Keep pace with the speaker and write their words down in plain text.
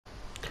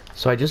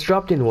So I just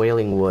dropped in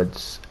Wailing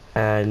Woods,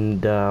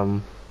 and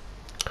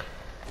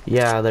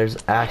yeah, there's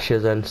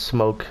ashes and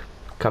smoke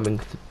coming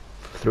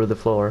through the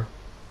floor.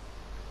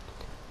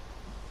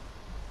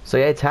 So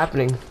yeah, it's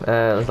happening.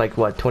 It's like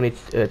what,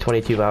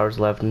 22 hours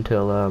left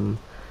until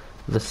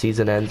the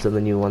season ends and the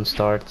new one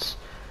starts.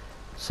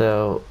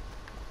 So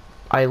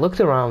I looked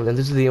around, and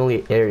this is the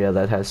only area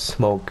that has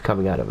smoke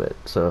coming out of it.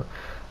 So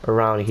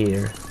around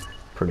here,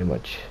 pretty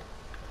much.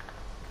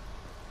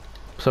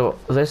 So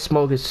this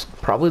smoke is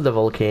probably the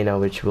volcano,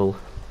 which will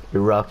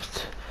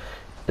erupt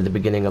at the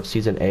beginning of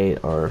season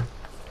 8, or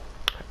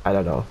I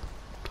don't know.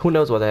 Who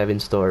knows what they have in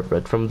store?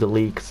 But from the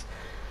leaks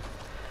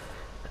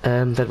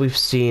that we've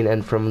seen,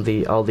 and from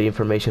all the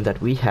information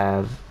that we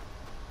have,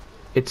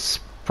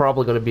 it's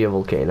probably going to be a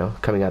volcano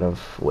coming out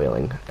of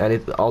Wailing. And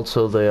it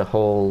also, the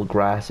whole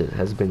grass, it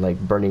has been like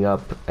burning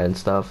up and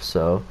stuff,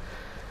 so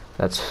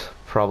that's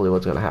probably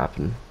what's going to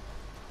happen.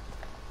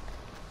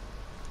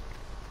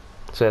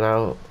 So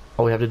now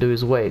all we have to do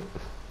is wait.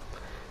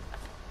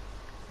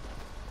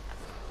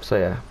 So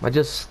yeah, I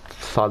just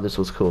thought this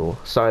was cool.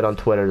 Saw it on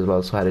Twitter as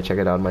well, so I had to check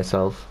it out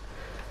myself.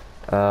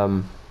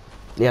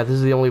 Yeah, this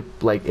is the only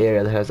like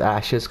area that has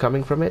ashes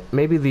coming from it.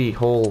 Maybe the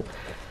whole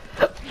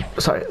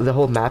the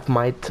whole map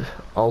might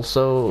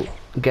also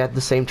get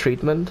the same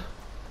treatment.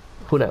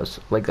 Who knows?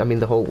 Like, I mean,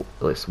 the whole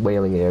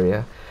Wailing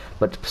area.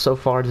 But so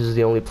far, this is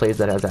the only place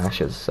that has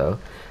ashes. So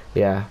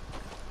yeah,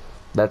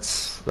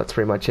 that's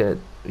pretty much it.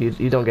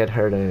 You don't get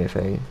hurt or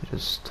anything. It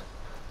just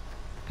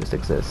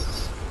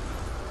exists.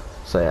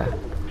 So yeah,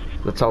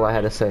 that's all I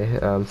had to say.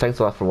 Thanks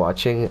a lot for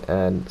watching,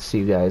 and see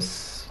you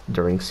guys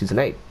during season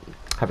 8.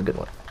 Have a good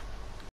one.